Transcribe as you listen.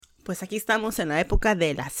pues aquí estamos en la época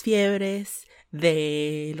de las fiebres,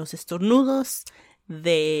 de los estornudos,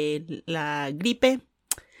 de la gripe,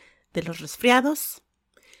 de los resfriados.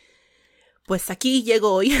 Pues aquí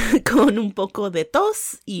llego hoy con un poco de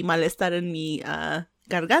tos y malestar en mi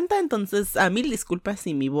garganta, entonces mil disculpas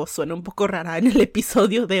si mi voz suena un poco rara en el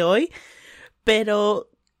episodio de hoy, pero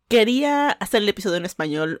quería hacer el episodio en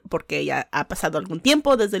español porque ya ha pasado algún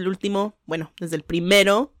tiempo desde el último, desde el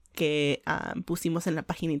primero que pusimos en la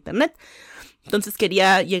página de internet. Entonces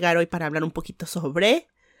quería llegar hoy para hablar un poquito sobre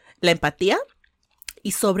la empatía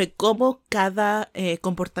y sobre cómo cada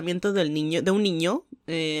comportamiento de un niño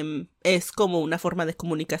es como una forma de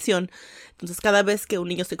comunicación. Entonces cada vez que un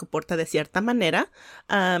niño se comporta de cierta manera,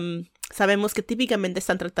 sabemos que típicamente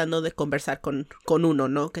están tratando de conversar con uno,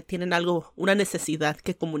 ¿no? Que tienen una necesidad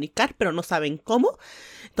que comunicar, pero no saben cómo.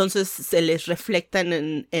 Entonces se les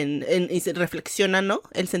reflectan y se reflexiona, ¿no?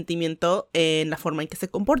 El sentimiento en la forma en que se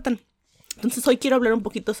comportan. Entonces hoy quiero hablar un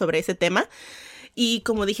poquito sobre ese tema y,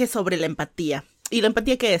 como dije, sobre la empatía. ¿Y la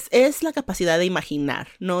empatía qué es? Es la capacidad de imaginar,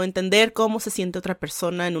 ¿no? Entender cómo se siente otra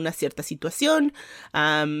persona en una cierta situación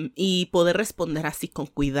y poder responder así con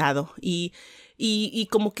cuidado y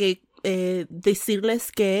como que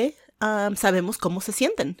decirles que sabemos cómo se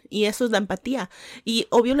sienten, y eso es la empatía. Y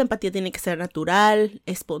obvio la empatía tiene que ser natural,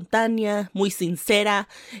 espontánea, muy sincera.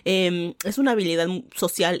 Es una habilidad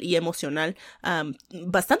social y emocional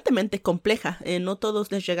bastante compleja. No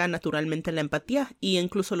todos les llega naturalmente la empatía, y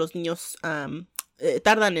incluso los niños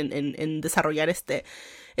tardan en desarrollar este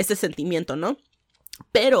sentimiento, ¿no?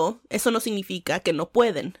 Pero eso no significa que no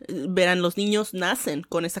pueden. Verán, los niños nacen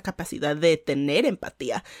con esa capacidad de tener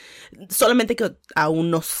empatía, solamente que aún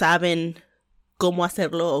no saben cómo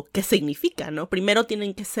hacerlo o qué significa, ¿no? Primero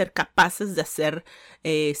tienen que ser capaces de hacer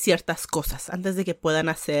ciertas cosas antes de que puedan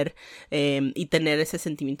hacer y tener ese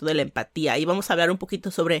sentimiento de la empatía. Y vamos a hablar un poquito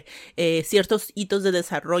sobre ciertos hitos de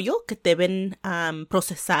desarrollo que deben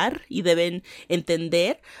procesar y deben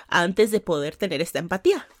entender antes de poder tener esta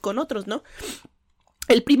empatía con otros, ¿no?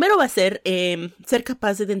 El primero va a ser ser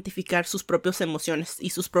capaz de identificar sus propias emociones y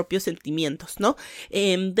sus propios sentimientos, ¿no?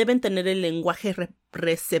 Deben tener el lenguaje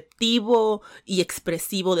receptivo y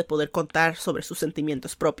expresivo de poder contar sobre sus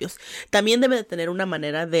sentimientos propios. También deben de tener una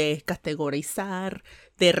manera de categorizar,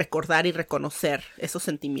 de recordar y reconocer esos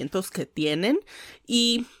sentimientos que tienen,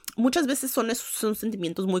 y muchas veces son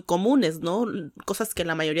sentimientos muy comunes, ¿no? Cosas que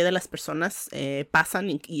la mayoría de las personas pasan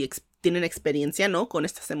y tienen experiencia, ¿no? Con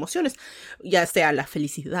estas emociones, ya sea la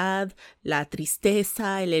felicidad, la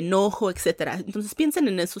tristeza, el enojo, etcétera. Entonces piensen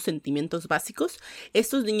en esos sentimientos básicos.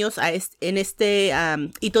 Estos niños en este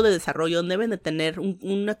hito de desarrollo deben de tener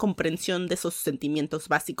una comprensión de esos sentimientos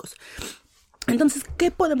básicos. Entonces,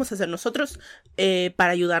 ¿qué podemos hacer nosotros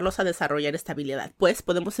para ayudarlos a desarrollar esta habilidad? Pues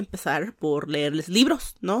podemos empezar por leerles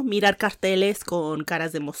libros, ¿no? Mirar carteles con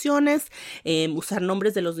caras de emociones, usar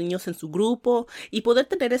nombres de los niños en su grupo y poder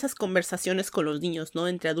tener esas conversaciones con los niños, ¿no?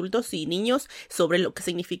 Entre adultos y niños sobre lo que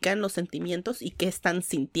significan los sentimientos y qué están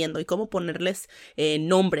sintiendo y cómo ponerles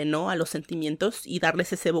nombre, ¿no? A los sentimientos y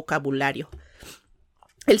darles ese vocabulario.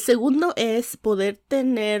 El segundo es poder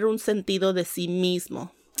tener un sentido de sí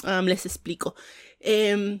mismo. Les explico.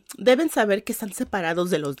 Deben saber que están separados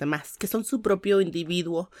de los demás, que son su propio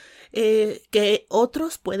individuo, que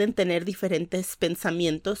otros pueden tener diferentes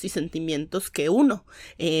pensamientos y sentimientos que uno.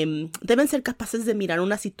 Deben ser capaces de mirar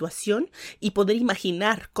una situación y poder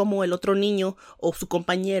imaginar cómo el otro niño o su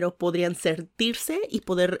compañero podrían sentirse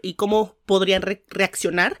y cómo podrían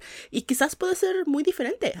reaccionar, y quizás puede ser muy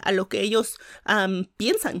diferente a lo que ellos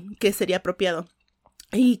piensan que sería apropiado.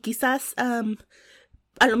 Y quizás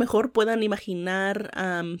a lo mejor puedan imaginar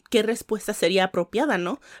qué respuesta sería apropiada,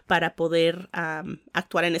 ¿no? Para poder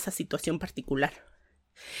actuar en esa situación particular.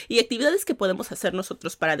 Y actividades que podemos hacer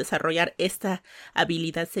nosotros para desarrollar esta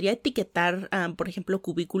habilidad sería etiquetar, por ejemplo,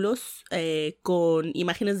 cubículos con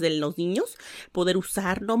imágenes de los niños, poder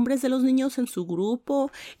usar nombres de los niños en su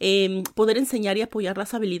grupo, poder enseñar y apoyar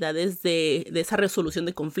las habilidades de esa resolución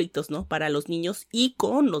de conflictos, ¿no? Para los niños y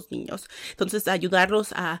con los niños. Entonces, ayudarlos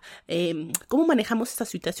a cómo manejamos esta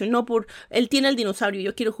situación. No él tiene el dinosaurio,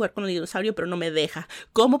 yo quiero jugar con el dinosaurio, pero no me deja.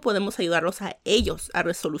 ¿Cómo podemos ayudarlos a ellos a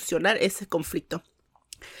resolucionar ese conflicto?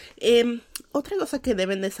 Otra cosa que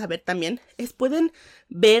deben de saber también es pueden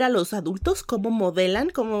ver a los adultos cómo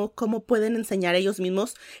modelan, cómo pueden enseñar ellos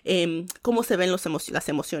mismos cómo se ven las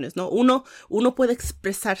emociones, ¿no? Uno puede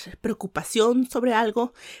expresar preocupación sobre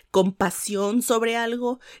algo, compasión sobre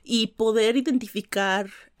algo y poder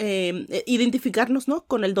identificar identificarnos, ¿no?,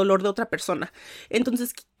 con el dolor de otra persona.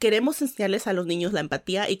 Entonces queremos enseñarles a los niños la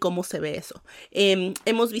empatía y cómo se ve eso.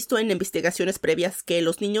 Hemos visto en investigaciones previas que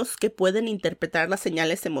los niños que pueden interpretar las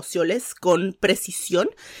señales emocionales con precisión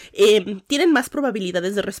tienen más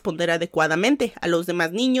probabilidades de responder adecuadamente a los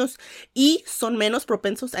demás niños y son menos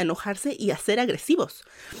propensos a enojarse y a ser agresivos.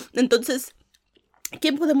 Entonces,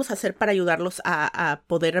 ¿qué podemos hacer para ayudarlos a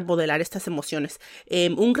poder modelar estas emociones?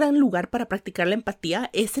 Un gran lugar para practicar la empatía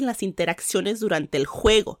es en las interacciones durante el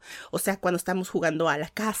juego. O sea, cuando estamos jugando a la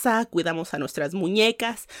casa, cuidamos a nuestras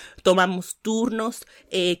muñecas, tomamos turnos,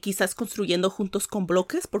 quizás construyendo juntos con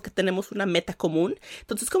bloques porque tenemos una meta común.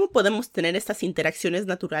 Entonces, ¿cómo podemos tener estas interacciones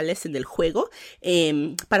naturales en el juego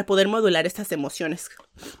para poder modular estas emociones?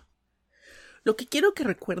 Lo que quiero que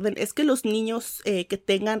recuerden es que los niños que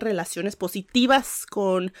tengan relaciones positivas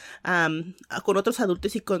con otros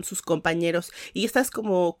adultos y con sus compañeros y estas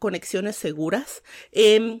como conexiones seguras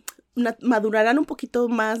madurarán un poquito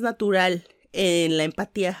más natural en la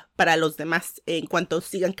empatía para los demás en cuanto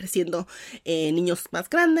sigan creciendo niños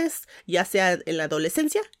más grandes, ya sea en la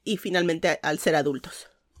adolescencia y finalmente al ser adultos.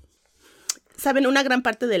 Saben, una gran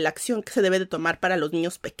parte de la acción que se debe de tomar para los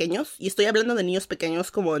niños pequeños, y estoy hablando de niños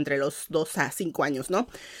pequeños como entre los 2 a 5 años, ¿no?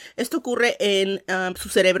 Esto ocurre en su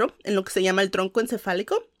cerebro, en lo que se llama el tronco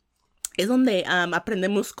encefálico. Es donde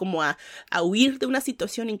aprendemos como a huir de una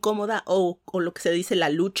situación incómoda o lo que se dice la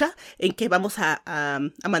lucha, en que vamos a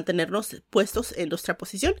mantenernos puestos en nuestra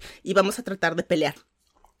posición y vamos a tratar de pelear.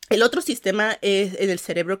 El otro sistema en el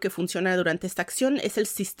cerebro que funciona durante esta acción es el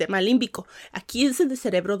sistema límbico. Aquí es el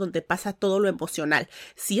cerebro donde pasa todo lo emocional.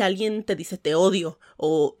 Si alguien te dice te odio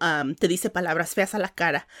o te dice palabras feas a la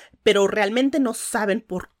cara, pero realmente no saben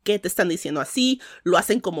por qué te están diciendo así, lo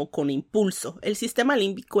hacen como con impulso. El sistema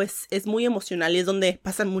límbico es muy emocional y es donde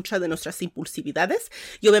pasan muchas de nuestras impulsividades.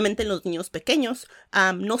 Y obviamente en los niños pequeños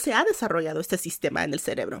no se ha desarrollado este sistema en el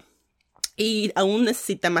cerebro y aún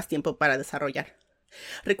necesita más tiempo para desarrollar.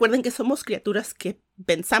 Recuerden que somos criaturas que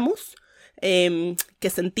pensamos, que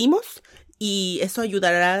sentimos, y eso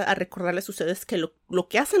ayudará a recordarles a ustedes que lo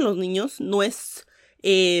que hacen los niños no es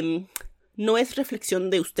reflexión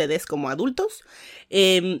de ustedes como adultos.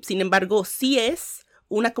 Sin embargo, sí es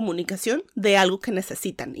una comunicación de algo que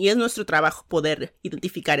necesitan, y es nuestro trabajo poder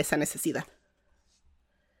identificar esa necesidad.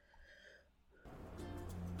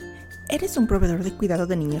 ¿Eres un proveedor de cuidado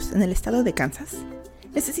de niños en el estado de Kansas?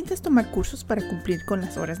 ¿Necesitas tomar cursos para cumplir con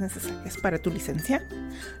las horas necesarias para tu licencia?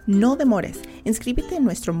 No demores, inscríbete en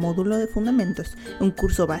nuestro módulo de fundamentos, un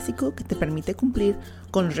curso básico que te permite cumplir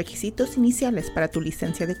con los requisitos iniciales para tu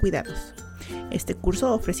licencia de cuidados. Este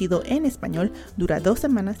curso, ofrecido en español, dura 2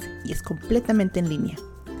 semanas y es completamente en línea.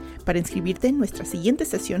 Para inscribirte en nuestra siguiente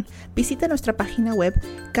sesión, visita nuestra página web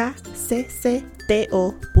kccto.org.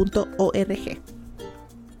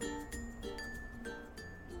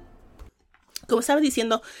 Como estaba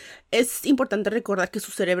diciendo, es importante recordar que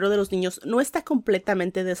su cerebro de los niños no está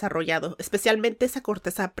completamente desarrollado, especialmente esa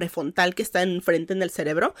corteza prefrontal que está enfrente en el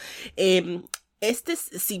cerebro.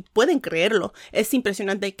 Si pueden creerlo, es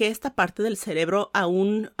impresionante que esta parte del cerebro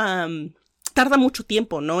aún tarda mucho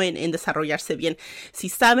tiempo, ¿no?, en desarrollarse bien. Si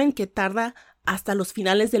saben que tarda hasta los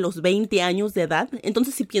finales de los 20 años de edad.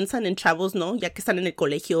 Entonces, si piensan en chavos, ¿no?, ya que están en el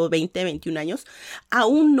colegio 20, 21 años,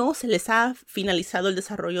 aún no se les ha finalizado el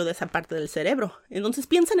desarrollo de esa parte del cerebro. Entonces,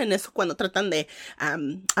 piensan en eso cuando tratan de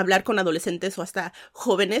hablar con adolescentes o hasta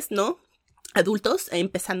jóvenes, ¿no?, adultos,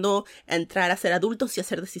 empezando a entrar a ser adultos y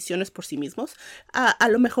hacer decisiones por sí mismos. A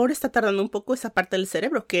lo mejor está tardando un poco esa parte del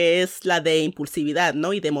cerebro, que es la de impulsividad,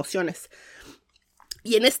 ¿no?, y de emociones.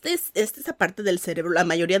 Y en esta parte del cerebro, la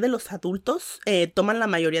mayoría de los adultos toman la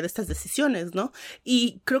mayoría de estas decisiones, ¿no?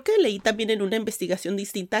 Y creo que leí también en una investigación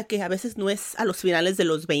distinta que a veces no es a los finales de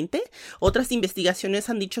los 20. Otras investigaciones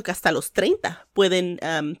han dicho que hasta los 30 pueden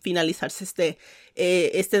finalizarse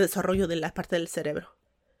este desarrollo de la parte del cerebro.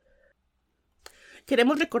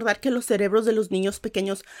 Queremos recordar que los cerebros de los niños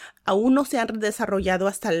pequeños aún no se han desarrollado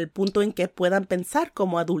hasta el punto en que puedan pensar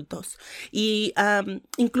como adultos. Y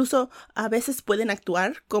incluso a veces pueden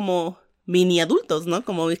actuar como mini adultos, ¿no?,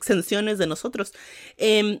 como extensiones de nosotros.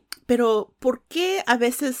 Pero ¿por qué a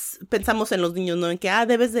veces pensamos en los niños, ¿no?, en que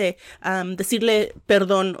debes de decirle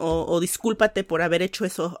perdón o discúlpate por haberle hecho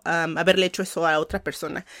eso a otra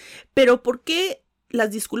persona? Pero ¿por qué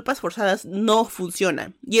las disculpas forzadas no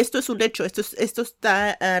funcionan? Y esto es un hecho. Esto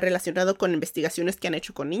está relacionado con investigaciones que han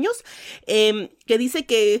hecho con niños, que dice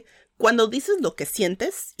que cuando dices lo que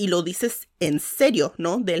sientes y lo dices en serio,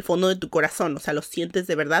 ¿no?, del fondo de tu corazón, o sea, lo sientes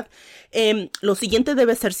de verdad, lo siguiente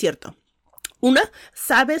debe ser cierto. 1,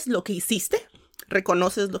 sabes lo que hiciste,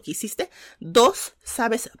 reconoces lo que hiciste. 2,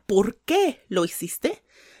 sabes por qué lo hiciste.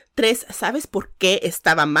 3, ¿sabes por qué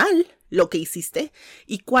estaba mal lo que hiciste?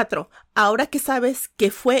 Y 4, ahora que sabes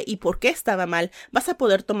qué fue y por qué estaba mal, vas a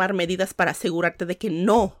poder tomar medidas para asegurarte de que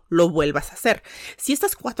no lo vuelvas a hacer. Si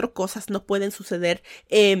estas 4 cosas no pueden suceder,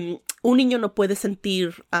 un niño no puede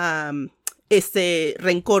sentir ese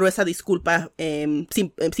rencor o esa disculpa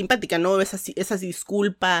simpática, ¿no? Esa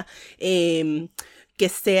disculpa que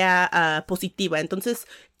sea positiva. Entonces,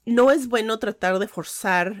 no es bueno tratar de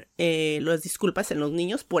forzar las disculpas en los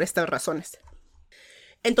niños por estas razones.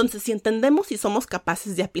 Entonces, si entendemos y somos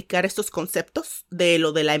capaces de aplicar estos conceptos de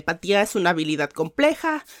lo de la empatía es una habilidad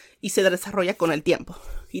compleja y se desarrolla con el tiempo.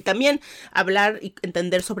 Y también hablar y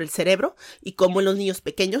entender sobre el cerebro y cómo en los niños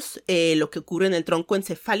pequeños lo que ocurre en el tronco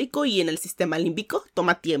encefálico y en el sistema límbico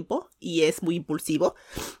toma tiempo y es muy impulsivo.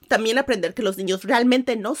 También aprender que los niños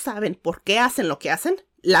realmente no saben por qué hacen lo que hacen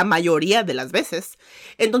la mayoría de las veces.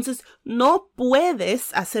 Entonces, no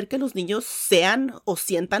puedes hacer que los niños sean o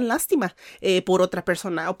sientan lástima por otra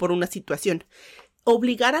persona o por una situación.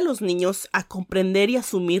 Obligar a los niños a comprender y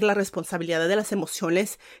asumir la responsabilidad de las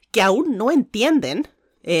emociones que aún no entienden,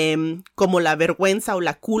 como la vergüenza o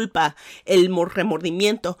la culpa, el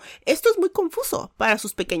remordimiento. Esto es muy confuso para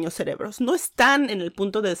sus pequeños cerebros. No están en el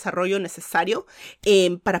punto de desarrollo necesario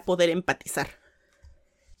para poder empatizar.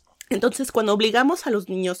 Entonces, cuando obligamos a los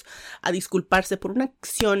niños a disculparse por una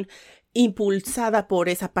acción impulsada por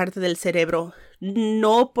esa parte del cerebro,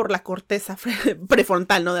 no por la corteza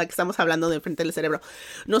prefrontal, ¿no? De la que estamos hablando del frente del cerebro.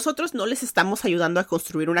 Nosotros no les estamos ayudando a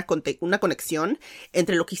construir una conexión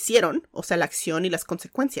entre lo que hicieron, o sea, la acción y las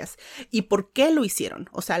consecuencias, y por qué lo hicieron,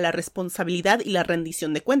 o sea, la responsabilidad y la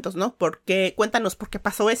rendición de cuentos, ¿no? Cuéntanos por qué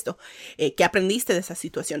pasó esto, qué aprendiste de esa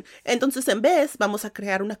situación. Entonces, en vez, vamos a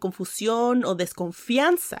crear una confusión o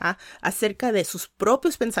desconfianza acerca de sus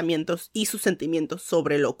propios pensamientos y sus sentimientos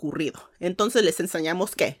sobre lo ocurrido. Entonces, les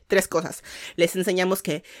enseñamos ¿qué? 3 cosas. Les enseñamos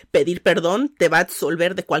que pedir perdón te va a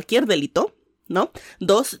absolver de cualquier delito, ¿no?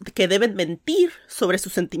 2, que deben mentir sobre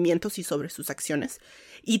sus sentimientos y sobre sus acciones.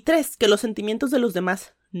 Y 3, que los sentimientos de los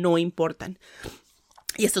demás no importan.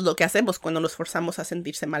 Y esto es lo que hacemos cuando los forzamos a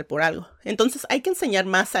sentirse mal por algo. Entonces hay que enseñar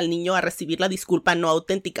más al niño a recibir la disculpa no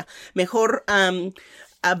auténtica. Mejor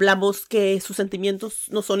hablamos que sus sentimientos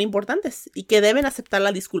no son importantes y que deben aceptar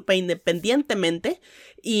la disculpa independientemente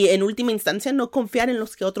y en última instancia no confiar en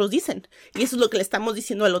los que otros dicen. Y eso es lo que le estamos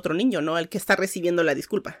diciendo al otro niño, ¿no? Al que está recibiendo la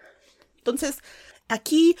disculpa. Entonces,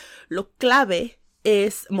 aquí lo clave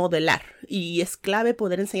es modelar y es clave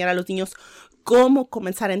poder enseñar a los niños cómo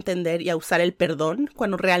comenzar a entender y a usar el perdón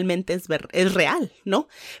cuando realmente es real, ¿no?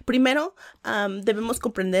 Primero, debemos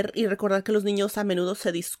comprender y recordar que los niños a menudo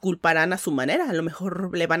se disculparán a su manera. A lo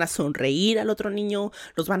mejor le van a sonreír al otro niño,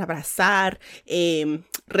 los van a abrazar,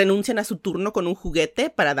 renuncian a su turno con un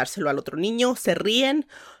juguete para dárselo al otro niño, se ríen.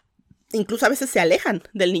 Incluso a veces se alejan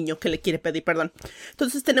del niño que le quiere pedir perdón.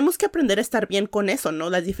 Entonces tenemos que aprender a estar bien con eso, ¿no?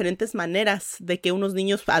 Las diferentes maneras de que unos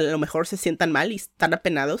niños a lo mejor se sientan mal y están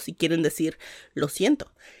apenados y quieren decir, lo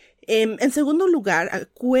siento. En segundo lugar,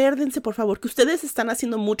 acuérdense por favor que ustedes están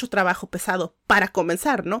haciendo mucho trabajo pesado para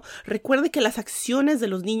comenzar, ¿no? Recuerde que las acciones de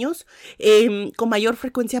los niños con mayor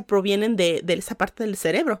frecuencia provienen de esa parte del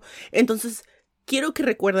cerebro. Entonces, quiero que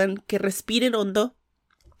recuerden que respiren hondo,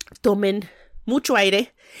 tomen mucho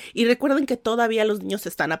aire y recuerden que todavía los niños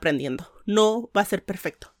están aprendiendo. No va a ser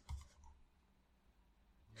perfecto.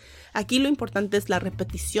 Aquí lo importante es la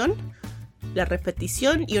repetición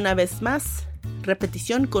y una vez más,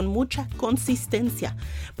 repetición con mucha consistencia,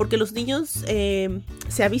 porque los niños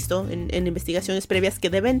se ha visto en investigaciones previas que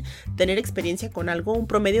deben tener experiencia con algo un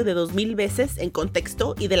promedio de 2000 veces en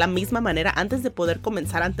contexto y de la misma manera antes de poder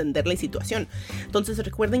comenzar a entender la situación. Entonces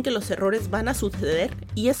recuerden que los errores van a suceder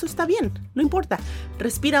y eso está bien, no importa.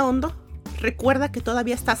 Respira hondo, recuerda que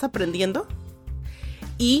todavía estás aprendiendo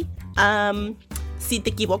y si te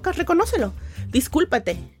equivocas, reconócelo.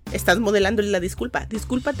 Discúlpate. Estás modelando la disculpa.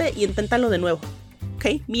 Discúlpate y inténtalo de nuevo.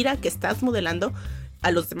 ¿Ok? Mira que estás modelando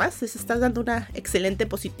a los demás. Les estás dando una excelente,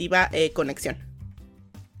 positiva conexión.